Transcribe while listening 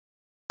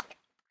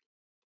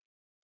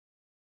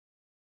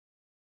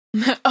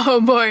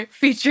Oh boy,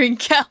 featuring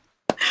Cal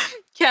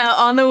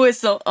on the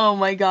whistle. Oh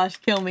my gosh,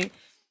 kill me.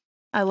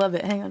 I love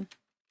it. Hang on.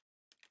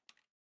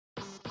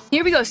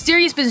 Here we go.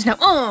 Serious business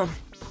now.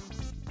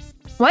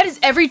 Why does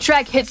every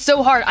track hit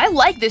so hard? I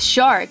like this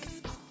shark.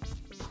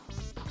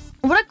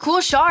 What a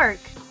cool shark.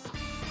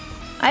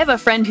 I have a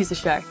friend who's a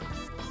shark.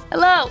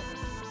 Hello.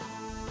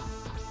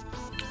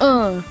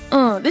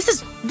 This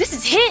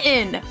is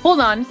hitting. Hold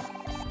on.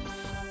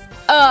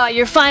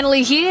 You're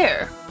finally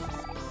here.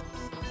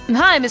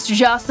 Hi, Mr.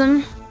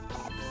 Jossum.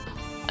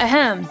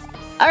 Ahem.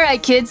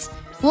 Alright, kids.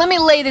 Let me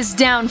lay this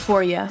down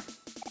for you.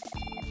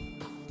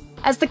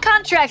 As the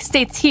contract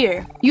states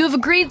here, you have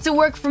agreed to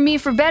work for me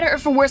for better or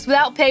for worse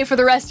without pay for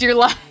the rest of your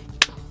life.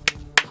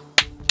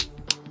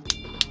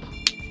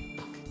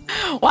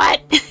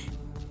 What?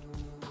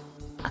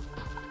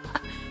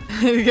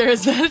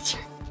 There's that.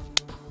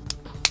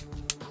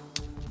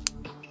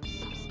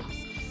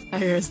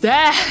 There's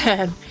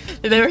that.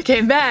 They never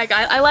came back.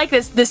 I like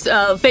this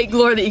fake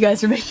lore that you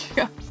guys are making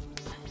up.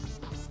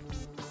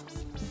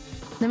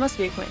 There must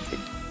be a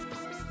coincidence.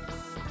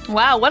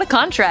 Wow, what a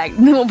contract.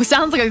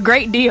 Sounds like a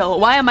great deal.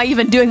 Why am I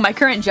even doing my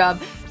current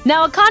job?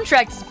 Now, a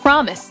contract is a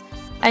promise.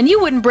 And you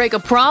wouldn't break a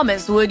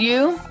promise, would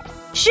you?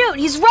 Shoot,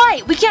 he's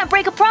right. We can't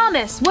break a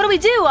promise. What do we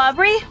do,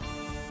 Aubrey?